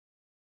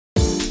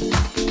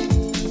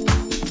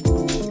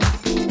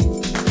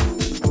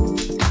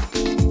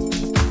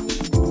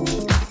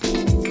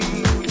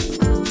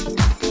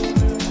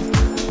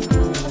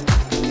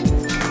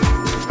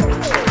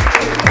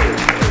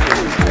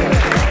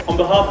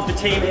behalf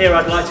of the team here,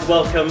 I'd like to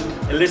welcome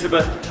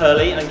Elizabeth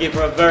Hurley and give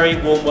her a very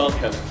warm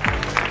welcome.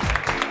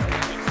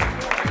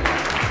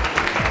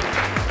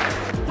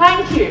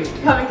 Thank you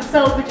for coming to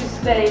Selfridges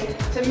today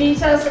to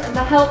meet us and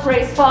to help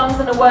raise funds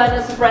and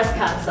awareness of breast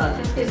cancer.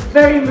 It's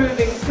very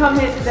moving to come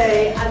here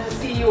today and to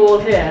see you all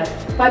here.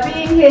 By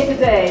being here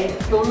today,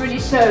 you're really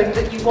showing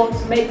that you want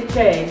to make a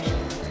change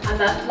and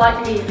that,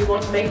 like me, you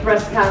want to make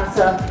breast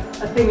cancer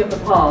a thing of the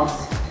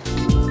past.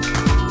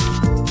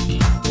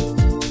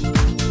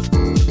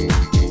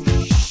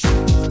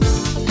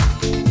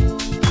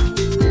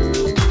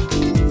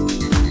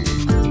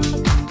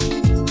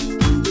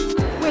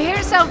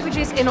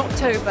 Selfridges in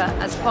October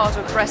as part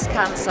of Breast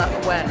Cancer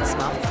Awareness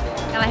Month,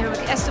 and I have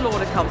with Estee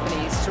Lauder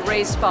companies to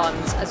raise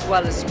funds as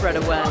well as spread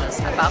awareness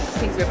about the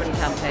Pink Ribbon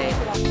campaign.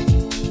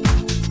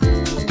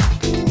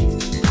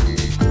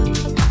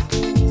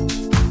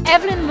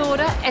 Evelyn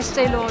Lauder,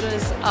 Estee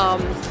Lauder's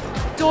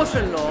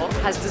daughter-in-law,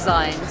 has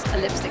designed a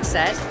lipstick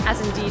set,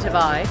 as indeed have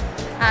I,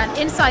 and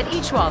inside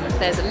each one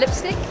there's a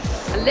lipstick,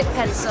 a lip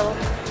pencil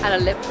and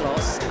a lip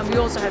gloss, and we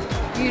also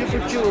have beautiful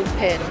jewel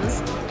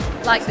pins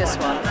like this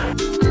one.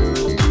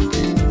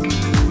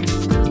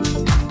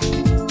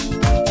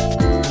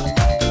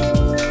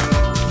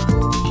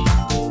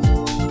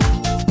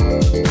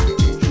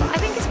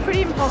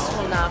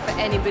 Impossible now for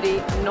anybody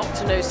not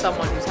to know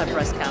someone who's had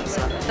breast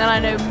cancer. Then I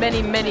know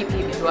many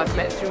people who I've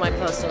met through my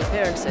personal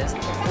appearances,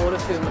 all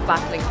of whom are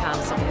battling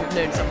cancer, and who've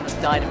known someone who's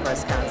died of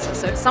breast cancer.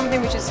 So it's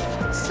something which is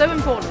so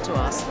important to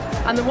us.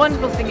 And the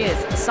wonderful thing is,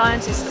 the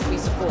scientists that we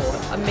support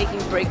are making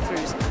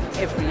breakthroughs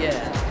every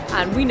year.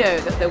 And we know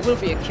that there will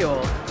be a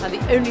cure. And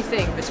the only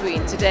thing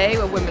between today,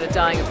 where women are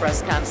dying of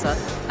breast cancer,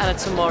 and a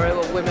tomorrow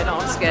where women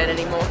aren't scared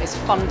anymore, is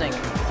funding.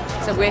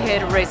 So we're here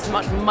to raise as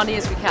much money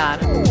as we can.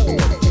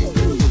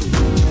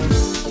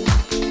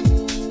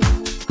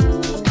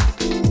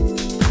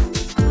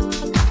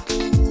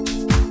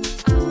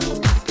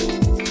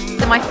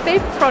 My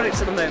favourite product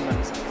at the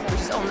moment,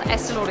 which is on the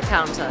Estee Lauder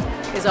counter,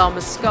 is our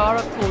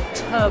mascara called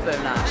Turbo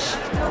Lash.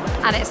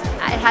 And it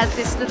has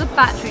this little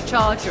battery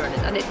charger in it,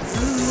 and it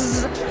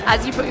zzz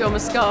as you put your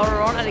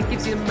mascara on, and it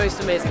gives you the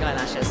most amazing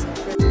eyelashes.